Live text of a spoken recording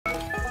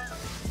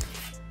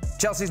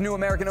Chelsea's new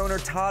American owner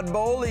Todd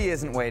Boehly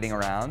isn't waiting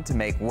around to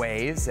make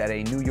waves. At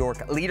a New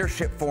York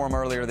leadership forum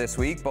earlier this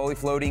week, Boehly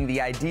floating the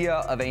idea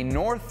of a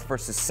North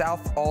versus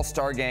South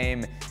All-Star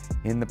game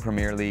in the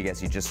Premier League,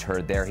 as you just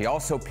heard there. He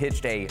also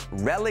pitched a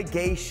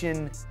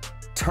relegation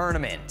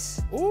tournament.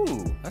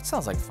 Ooh, that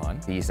sounds like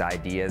fun. These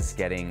ideas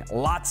getting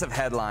lots of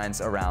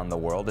headlines around the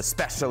world,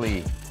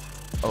 especially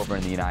over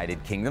in the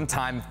United Kingdom.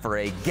 Time for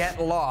a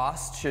get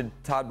lost. Should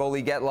Todd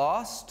Boehly get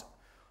lost?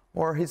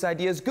 Or his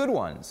ideas good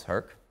ones,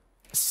 Herc?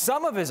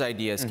 Some of his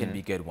ideas can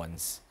be good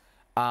ones.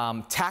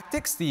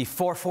 Tactics, the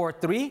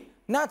 4-4-3,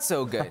 not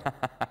so good.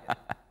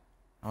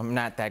 I'm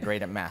not that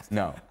great at math.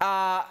 No.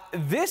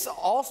 This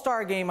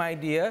all-star game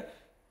idea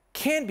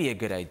can be a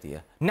good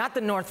idea. Not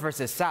the North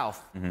versus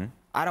South.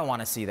 I don't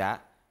want to see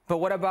that. But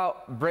what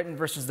about Britain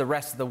versus the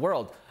rest of the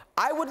world?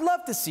 I would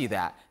love to see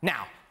that.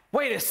 Now,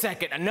 wait a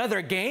second,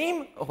 another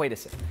game? Oh, wait a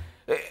second.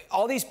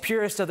 All these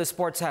purists of the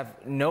sports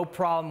have no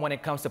problem when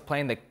it comes to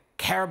playing the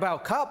Carabao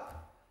Cup.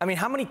 I mean,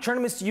 how many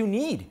tournaments do you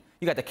need?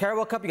 You got the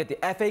Carabao Cup, you got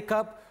the FA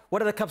Cup.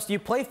 What other cups do you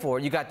play for?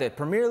 You got the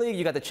Premier League,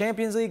 you got the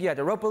Champions League, you got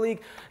the Europa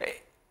League.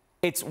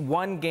 It's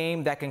one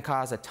game that can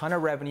cause a ton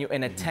of revenue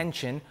and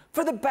attention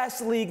for the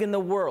best league in the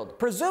world.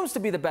 Presumes to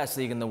be the best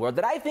league in the world,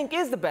 that I think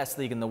is the best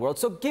league in the world.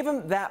 So give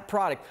him that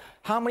product.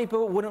 How many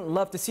people wouldn't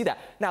love to see that?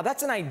 Now,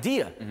 that's an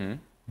idea.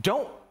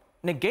 Don't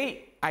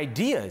negate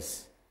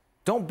ideas.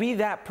 Don't be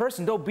that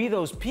person. Don't be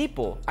those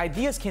people.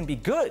 Ideas can be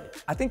good.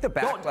 I think the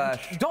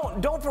backlash...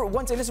 Don't for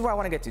once, and this is where I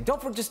want to get to.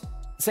 Don't for just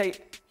say,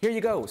 here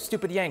you go,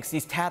 stupid Yanks,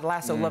 these Tad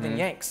Lasso-loving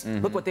Yanks.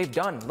 Look what they've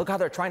done. Look how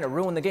they're trying to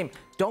ruin the game.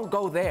 Don't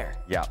go there.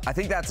 Yeah, I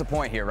think that's the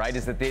point here, right,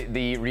 is that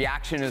the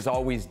reaction is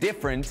always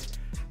different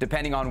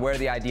depending on where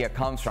the idea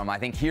comes from. I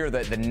think here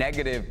the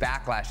negative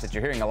backlash that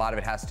you're hearing, a lot of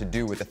it has to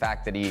do with the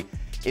fact that he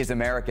is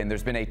American.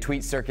 There's been a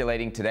tweet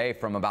circulating today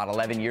from about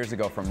 11 years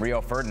ago from Rio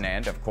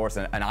Ferdinand, of course,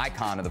 an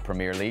icon of the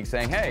Premier League,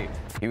 saying, hey,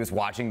 he was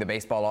watching the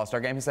baseball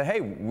All-Star game. He said,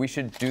 hey, we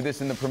should do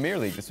this in the Premier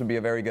League. This would be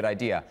a very good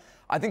idea.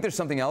 I think there's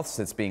something else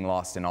that's being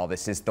lost in all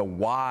this, is the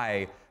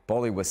why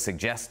Boehly was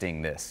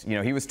suggesting this. You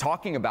know, he was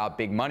talking about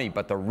big money,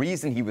 but the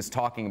reason he was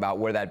talking about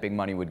where that big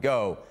money would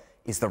go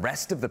is the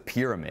rest of the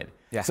pyramid.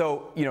 Yeah.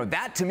 So, you know,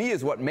 that to me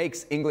is what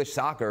makes English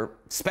soccer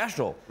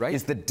special, right?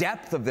 Is the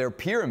depth of their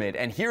pyramid.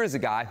 And here is a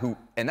guy who,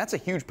 and that's a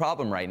huge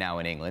problem right now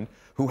in England,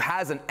 who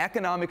has an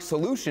economic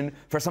solution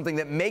for something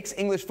that makes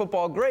English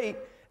football great.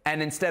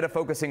 And instead of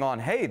focusing on,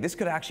 hey, this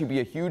could actually be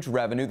a huge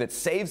revenue that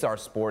saves our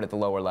sport at the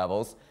lower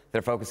levels,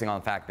 they're focusing on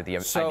the fact that the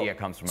idea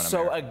comes from an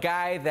American. So a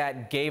guy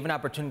that gave an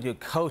opportunity to a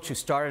coach who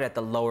started at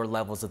the lower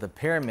levels of the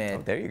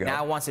pyramid there you go.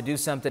 Now wants to do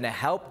something to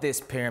help this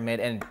pyramid,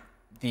 and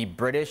the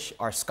British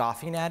are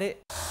scoffing at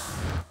it.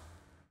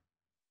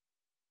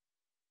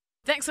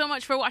 Thanks so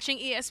much for watching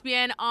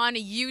ESPN on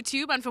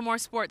YouTube. And for more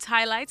sports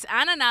highlights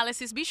and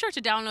analysis, be sure to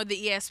download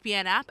the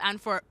ESPN app. And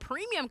for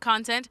premium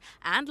content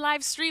and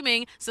live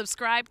streaming,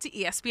 subscribe to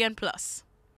ESPN Plus.